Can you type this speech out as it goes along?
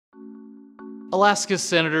Alaska's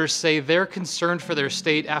senators say they're concerned for their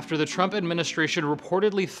state after the Trump administration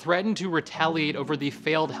reportedly threatened to retaliate over the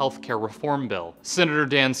failed healthcare reform bill. Senator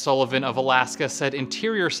Dan Sullivan of Alaska said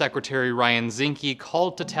Interior Secretary Ryan Zinke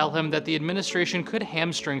called to tell him that the administration could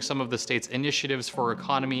hamstring some of the state's initiatives for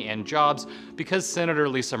economy and jobs because Senator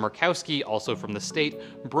Lisa Murkowski, also from the state,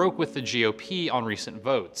 broke with the GOP on recent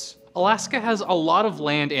votes. Alaska has a lot of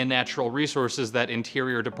land and natural resources that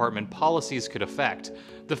Interior Department policies could affect.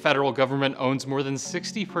 The federal government owns more than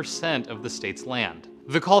 60% of the state's land.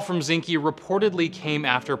 The call from Zinke reportedly came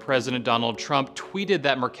after President Donald Trump tweeted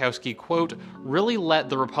that Murkowski, quote, really let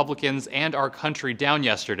the Republicans and our country down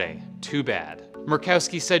yesterday. Too bad.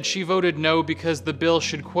 Murkowski said she voted no because the bill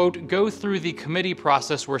should, quote, go through the committee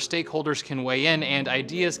process where stakeholders can weigh in and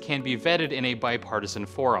ideas can be vetted in a bipartisan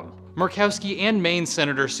forum. Murkowski and Maine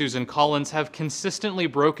Senator Susan Collins have consistently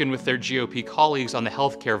broken with their GOP colleagues on the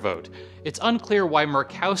healthcare vote. It's unclear why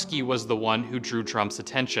Murkowski was the one who drew Trump's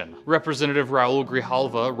attention. Representative Raul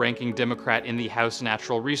Grijalva, ranking Democrat in the House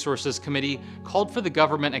Natural Resources Committee, called for the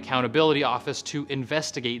Government Accountability Office to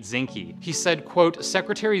investigate Zinke. He said, quote,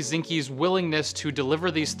 Secretary Zinke's willingness to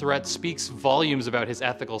deliver these threats speaks volumes about his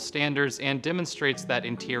ethical standards and demonstrates that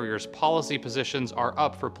Interior's policy positions are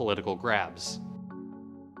up for political grabs.